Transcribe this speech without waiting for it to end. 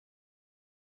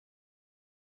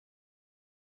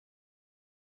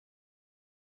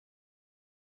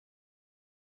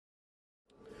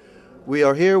We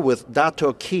are here with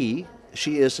Dato Key.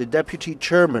 She is the Deputy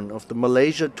Chairman of the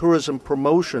Malaysia Tourism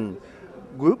Promotion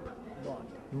Group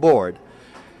Board.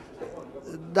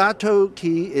 Dato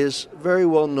Key is very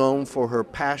well known for her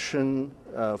passion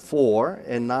for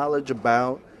and knowledge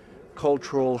about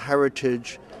cultural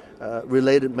heritage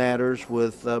related matters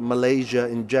with Malaysia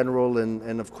in general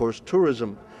and of course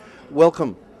tourism.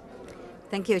 Welcome.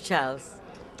 Thank you, Charles.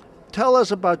 Tell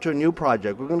us about your new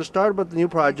project. We're going to start about the new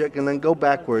project and then go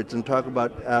backwards and talk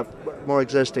about more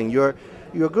existing. You're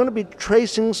going to be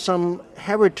tracing some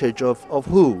heritage of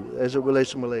who as it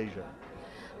relates to Malaysia?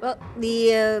 Well,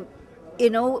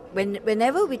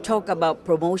 whenever we talk about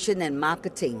promotion and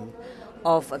marketing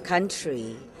of a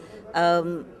country,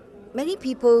 many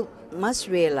people must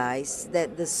realize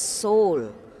that the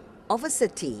soul of a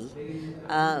city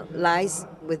lies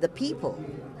with the people.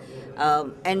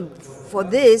 And for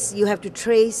this, you have to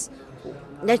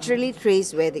naturally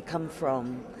trace where they come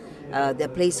from, their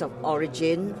place of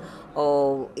origin,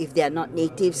 or if they are not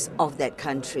natives of that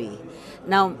country.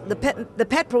 Now, the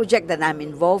pet project that I'm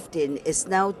involved in is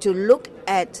now to look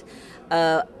at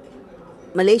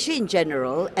Malaysia in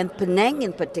general and Penang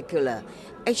in particular.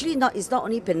 Actually, it's not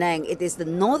only Penang, it is the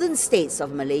northern states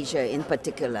of Malaysia in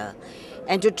particular,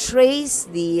 and to trace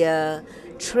the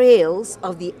trails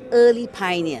of the early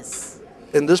pioneers.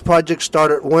 And this project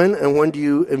started when, and when do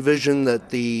you envision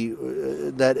that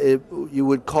you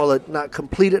would call it not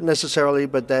completed necessarily,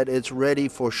 but that it's ready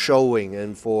for showing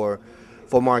and for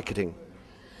marketing?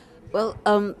 Well,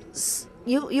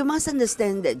 you must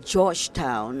understand that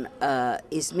Georgetown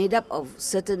is made up of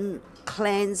certain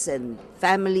clans and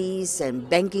families and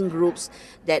banking groups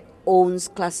that owns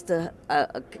a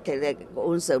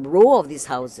row of these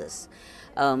houses.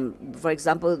 For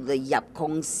example, the Yap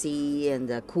Kong Si and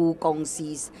the Ku Kong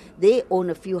Sis, they own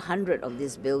a few hundred of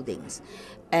these buildings.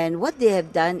 And what they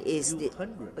have done is...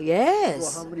 Yes.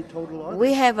 Well, how many total are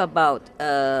we have about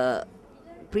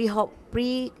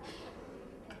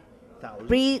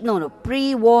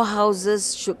pre-war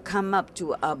houses should come up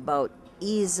to about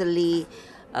easily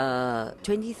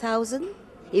 20,000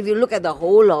 if you look at the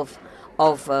whole of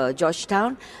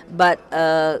Georgetown, but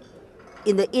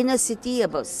in the inner city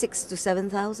about 6,000 to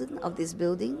 7,000 of these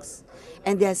buildings,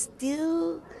 and they are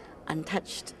still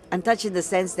untouched in the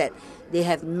sense that they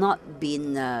have not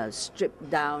been stripped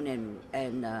down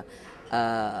and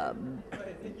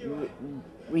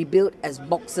rebuilt as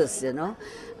boxes,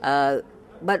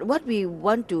 but what we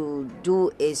want to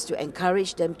do is to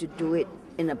encourage them to do it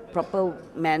in a proper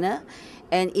manner.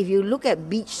 And if you look at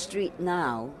Beach Street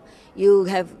now, you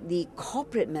have the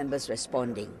corporate members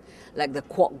responding, like the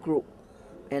Quark Group.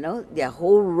 Their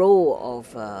whole row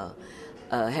of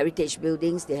heritage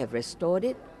buildings, they have restored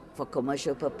it for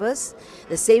commercial purpose.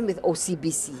 The same with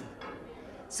OCBC.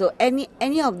 So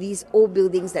any of these old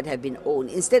buildings that have been owned,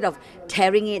 instead of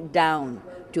tearing it down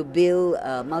to build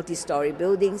multi-story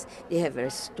buildings, they have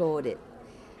restored it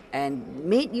and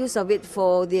made use of it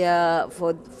for their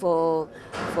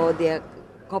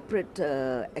corporate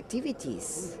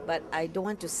activities. But I don't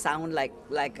want to sound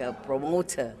like a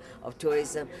promoter of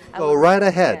tourism. Go right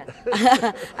ahead.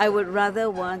 Yeah. I would rather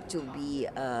want to be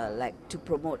to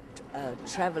promote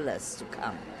travelers to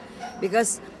come,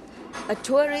 because when a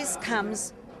tourist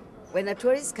comes,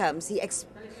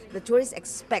 the tourist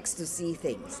expects to see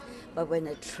things. But when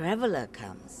a traveler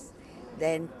comes,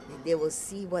 then they will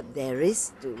see what there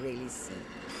is to really see.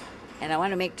 And I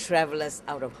want to make travelers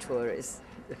out of tourists.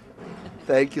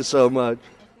 Thank you so much.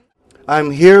 I'm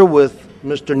here with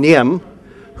Mr. Niem,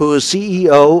 who is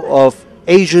CEO of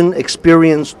Asian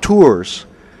Experience Tours,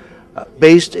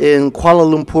 based in Kuala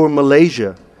Lumpur,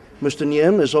 Malaysia. Mr.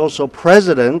 Niem is also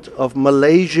president of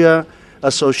Malaysia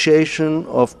Association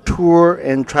of Tour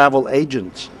and Travel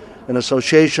Agents, an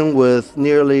association with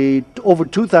nearly over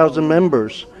 2,000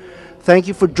 members. Thank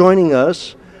you for joining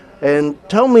us. And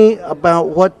tell me about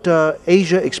what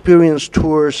Asia Experience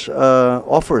Tours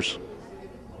offers.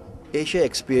 Asia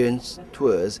Experience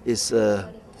Tours is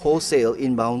a wholesale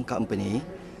inbound company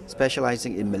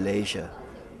specializing in Malaysia.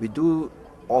 We do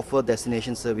offer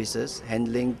destination services,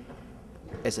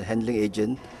 as a handling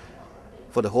agent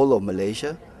for the whole of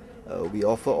Malaysia. We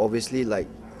offer obviously like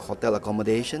hotel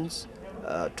accommodations,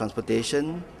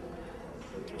 transportation,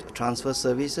 transfer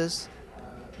services,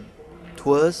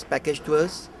 tours, package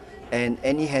tours, and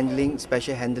any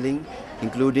special handling,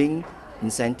 including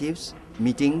incentives,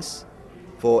 meetings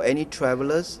for any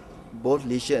travelers, both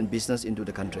leisure and business, into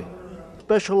the country.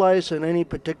 Specialize in any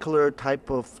particular type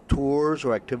of tours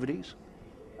or activities?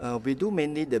 We do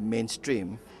mainly the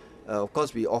mainstream. Of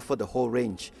course, we offer the whole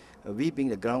range. We being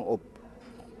the ground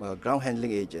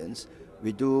handling agents,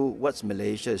 we do what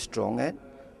Malaysia is strong at,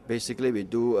 Basically, we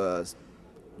do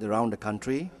around the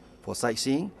country for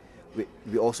sightseeing.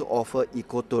 We also offer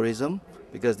ecotourism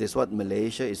because that's what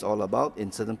Malaysia is all about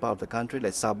in certain part of the country,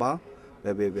 like Sabah,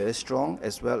 where we're very strong,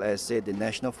 as well as, say, the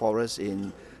national forest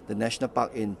in the national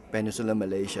park in Peninsular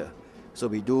Malaysia. So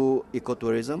we do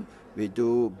ecotourism, we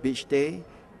do beach day.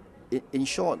 In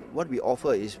short, what we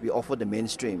offer is we offer the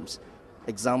mainstreams.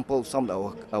 Example, some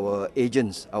of our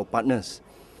agents, our partners,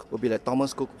 will be like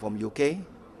Thomas Cook from UK.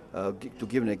 To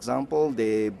give an example,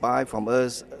 they buy from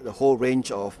us the whole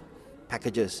range of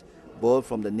packages, both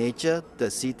from the nature, the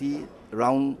city, the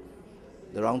round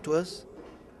tours.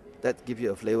 That gives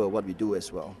you a flavor of what we do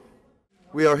as well.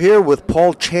 We are here with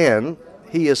Paul Chan.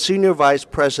 He is Senior Vice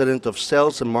President of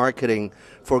Sales and Marketing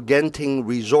for Genting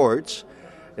Resorts.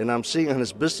 And I'm seeing on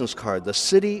his business card, the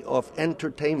City of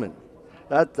Entertainment.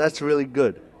 That's really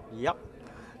good. Yep.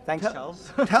 Thanks,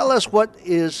 Charles. Tell us what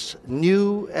is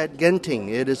new at Genting.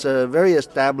 It is a very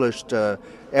established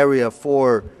area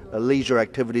for leisure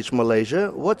activities from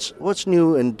Malaysia. What's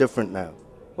new and different now?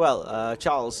 Well,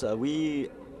 Charles, we,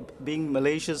 being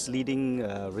Malaysia's leading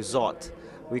resort,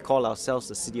 we call ourselves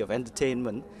the City of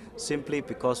Entertainment simply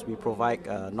because we provide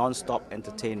non-stop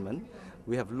entertainment.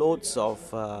 We have loads of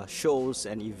shows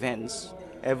and events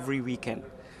every weekend.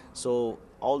 So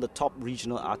all the top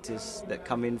regional artists that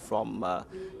come in from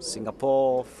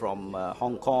Singapore, from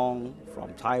Hong Kong,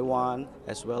 from Taiwan,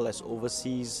 as well as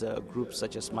overseas groups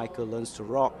such as Michael Learns to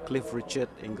Rock, Cliff Richard,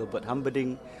 Engelbert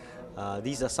Humperdinck.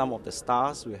 These are some of the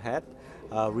stars we had.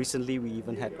 Recently we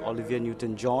even had Olivia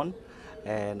Newton-John,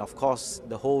 and of course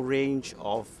the whole range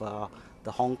of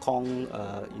the Hong Kong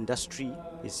industry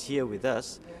is here with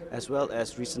us, as well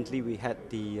as recently we had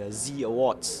the Z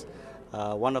Awards,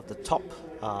 one of the top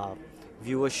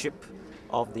viewership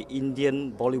of the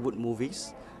Indian Bollywood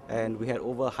movies, and we had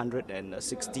over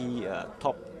 160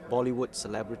 top Bollywood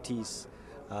celebrities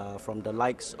from the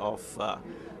likes of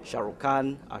Shah Rukh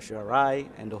Khan, Aishwarya Rai,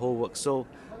 and the whole work. So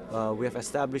we are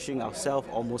establishing ourselves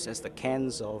almost as the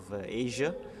Cannes of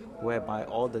Asia, whereby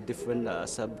all the different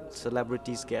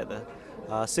celebrities gather,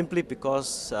 simply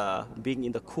because being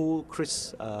in the cool,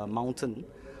 crisp mountain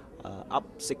up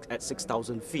at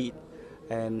 6,000 feet,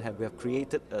 and we have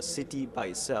created a city by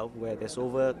itself where there's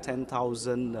over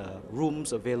 10,000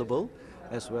 rooms available,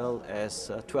 as well as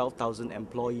 12,000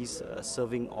 employees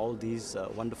serving all these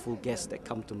wonderful guests that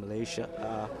come to Malaysia.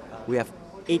 We have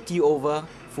 80 over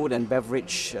food and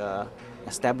beverage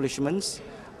establishments.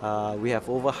 We have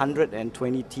over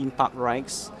 120 theme park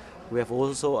rides. We have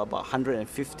also about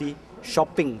 150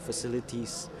 shopping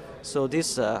facilities. So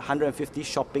these 150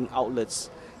 shopping outlets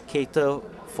cater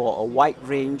for a wide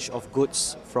range of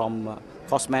goods, from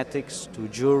cosmetics to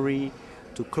jewelry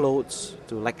to clothes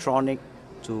to electronic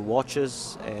to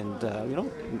watches, and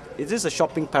it is a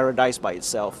shopping paradise by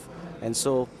itself. And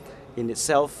so in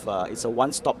itself it's a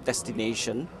one-stop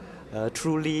destination, a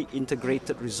truly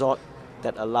integrated resort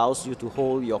that allows you to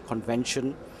hold your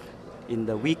convention in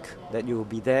the week that you will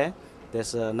be there.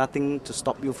 There's nothing to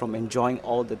stop you from enjoying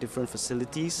all the different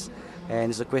facilities,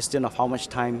 and it's a question of how much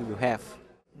time you have.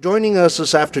 Joining us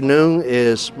this afternoon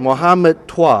is Mohammed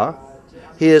Twa.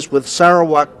 He is with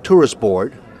Sarawak Tourist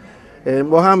Board. And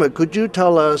Mohammed, could you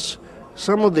tell us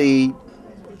some of the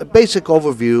basic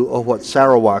overview of what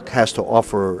Sarawak has to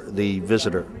offer the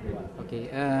visitor?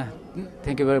 Okay,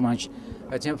 thank you very much.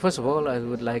 First of all, I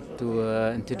would like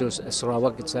to introduce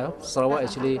Sarawak itself. Sarawak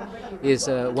actually is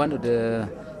one of the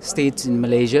states in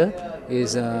Malaysia,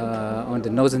 is on the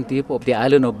northern tip of the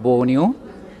island of Borneo.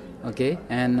 Okay,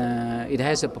 and it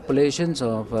has a population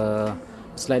of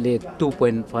slightly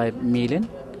 2.5 million,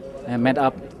 made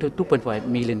up to 2.5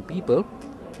 million people,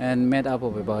 and made up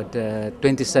of about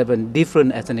 27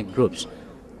 different ethnic groups.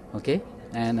 Okay,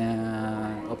 and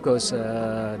of course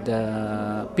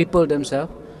the people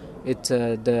themselves. It's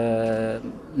the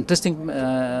interesting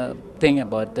thing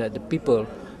about the people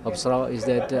of Sarawak is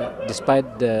that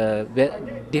despite the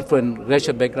different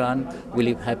racial background, we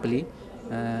live happily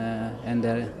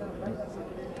and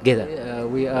together.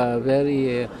 We are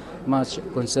very much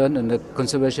concerned in the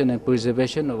conservation and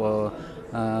preservation of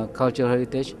our cultural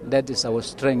heritage. That is our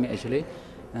strength actually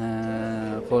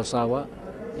for Sarawak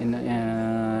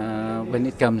when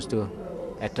it comes to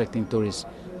attracting tourists,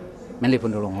 mainly from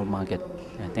the long-haul market.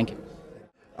 Thank you.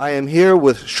 I am here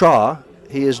with Shah.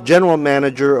 He is General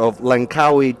Manager of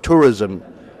Langkawi Tourism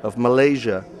of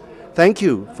Malaysia. Thank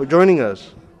you for joining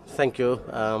us. Thank you.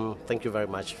 Thank you very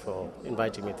much for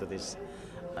inviting me to this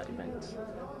event.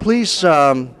 Please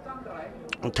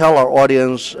tell our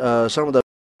audience some of the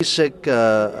basic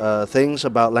things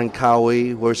about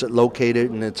Langkawi, where is it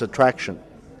located, and its attraction.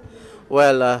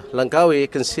 Well,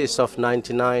 Langkawi consists of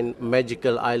 99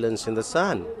 magical islands in the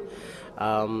sun.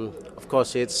 Of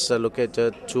course, it's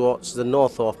located towards the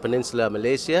north of Peninsular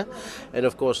Malaysia, and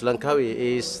of course, Langkawi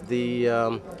is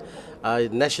the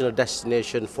national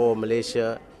destination for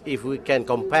Malaysia. If we can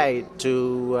compare it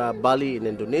to Bali in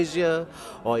Indonesia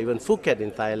or even Phuket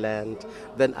in Thailand,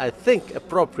 then I think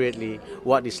appropriately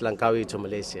what is Langkawi to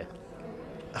Malaysia.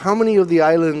 How many of the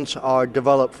islands are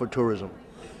developed for tourism?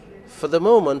 For the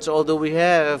moment, although we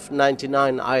have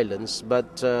 99 islands,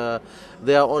 but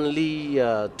there are only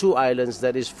 2 islands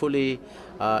that is fully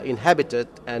inhabited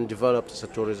and developed as a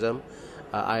tourism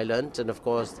island. And of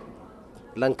course,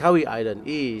 Langkawi Island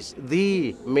is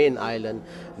the main island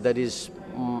that is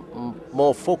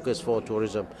more focused for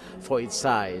tourism for its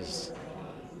size.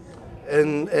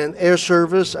 And air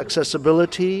service,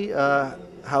 accessibility,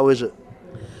 how is it?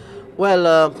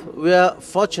 Well, we are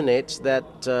fortunate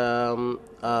that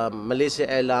Malaysia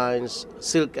Airlines,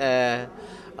 Silk Air,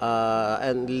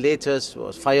 and latest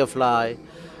was Firefly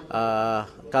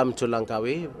come to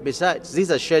Langkawi. Besides,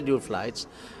 these are scheduled flights.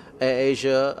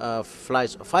 AirAsia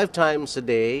flies 5 times a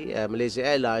day, Malaysia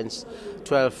Airlines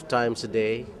 12 times a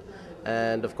day,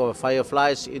 and of course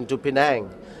Fireflies into Penang.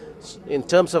 In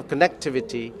terms of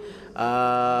connectivity,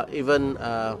 even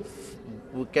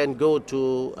we can go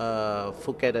to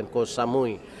Phuket and Koh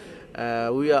Samui.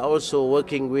 We are also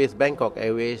working with Bangkok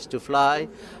Airways to fly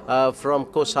from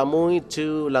Koh Samui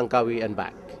to Langkawi and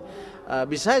back.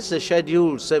 Besides the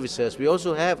scheduled services, we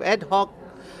also have ad hoc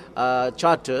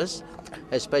charters,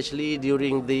 especially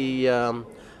during the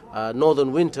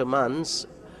northern winter months,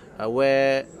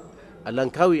 where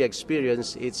Langkawi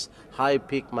experience its high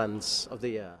peak months of the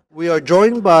year. We are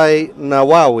joined by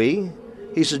Nawawi.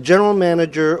 He's the general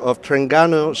manager of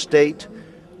Terengganu State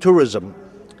Tourism.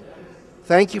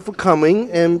 Thank you for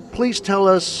coming, and please tell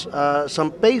us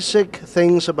some basic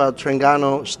things about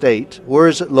Terengganu State. Where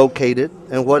is it located,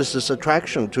 and what is its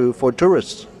attraction for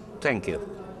tourists? Thank you.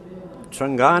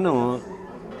 Terengganu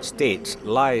State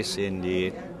lies in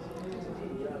the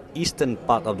eastern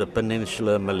part of the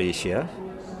peninsular Malaysia,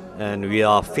 and we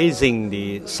are facing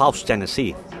the South China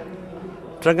Sea.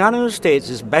 Terengganu State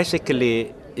is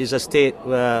basically a state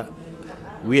where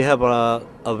we have a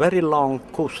very long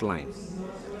coastline.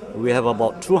 We have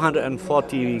about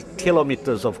 240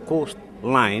 kilometers of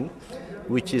coastline,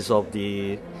 which is of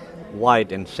the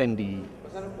white and sandy,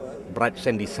 bright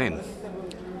sandy sand.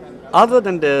 Other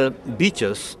than the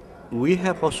beaches, we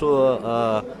have also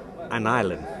an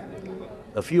island,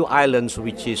 a few islands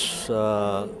which is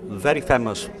very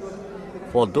famous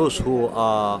for those who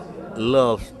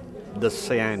love the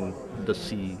sand, the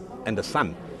sea, and the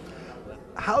sun.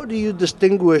 How do you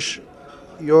distinguish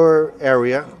your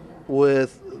area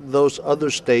with those other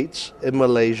states in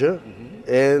Malaysia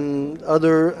and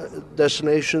other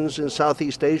destinations in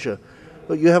Southeast Asia?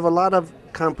 But you have a lot of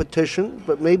competition,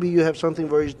 but maybe you have something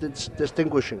very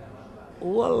distinguishing.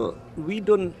 Well, we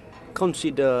don't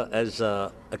consider as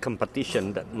a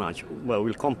competition that much. Well,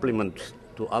 we'll complement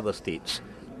to other states.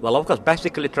 Well, of course,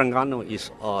 basically Terengganu is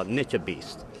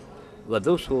nature-based. Well,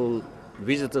 those who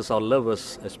visitors or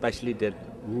lovers, especially that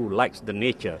who likes the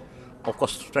nature, of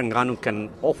course, Terengganu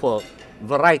can offer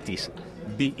varieties,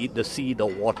 be it the sea, the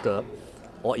water,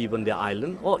 or even the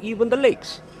island, or even the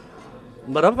lakes.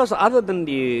 But of course, other than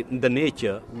the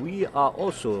nature, we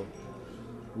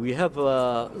have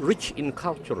rich in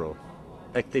cultural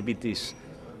activities,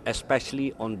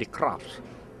 especially on the crafts.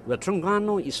 Where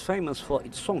Terengganu is famous for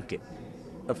its songket,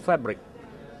 a fabric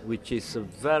which is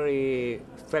very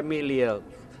familiar,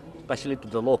 especially to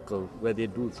the local, where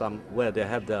they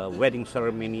have the wedding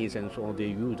ceremonies and so on. They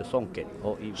use the songket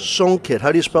or even Songket,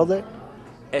 how do you spell that?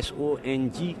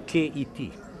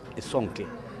 Songket is songket.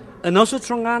 And also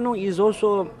Terengganu is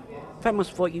also famous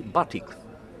for its batik,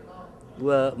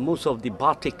 where most of the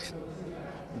batik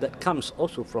that comes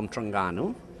also from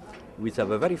Terengganu, which have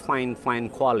a very fine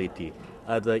quality,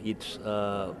 either it's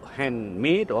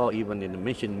handmade or even in the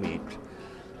machine-made.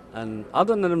 And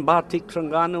other than batik,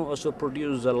 Terengganu also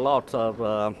produce a lot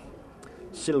of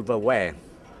silverware,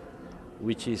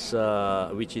 which is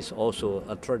also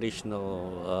a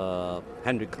traditional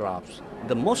handicrafts.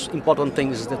 The most important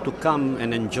thing is that to come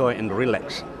and enjoy and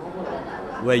relax,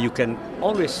 where you can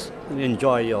always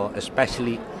enjoy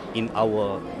especially in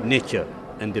our nature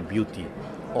and the beauty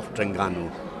of Terengganu,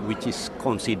 which is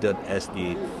considered as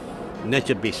the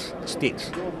nature-based states.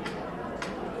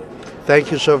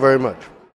 Thank you so very much.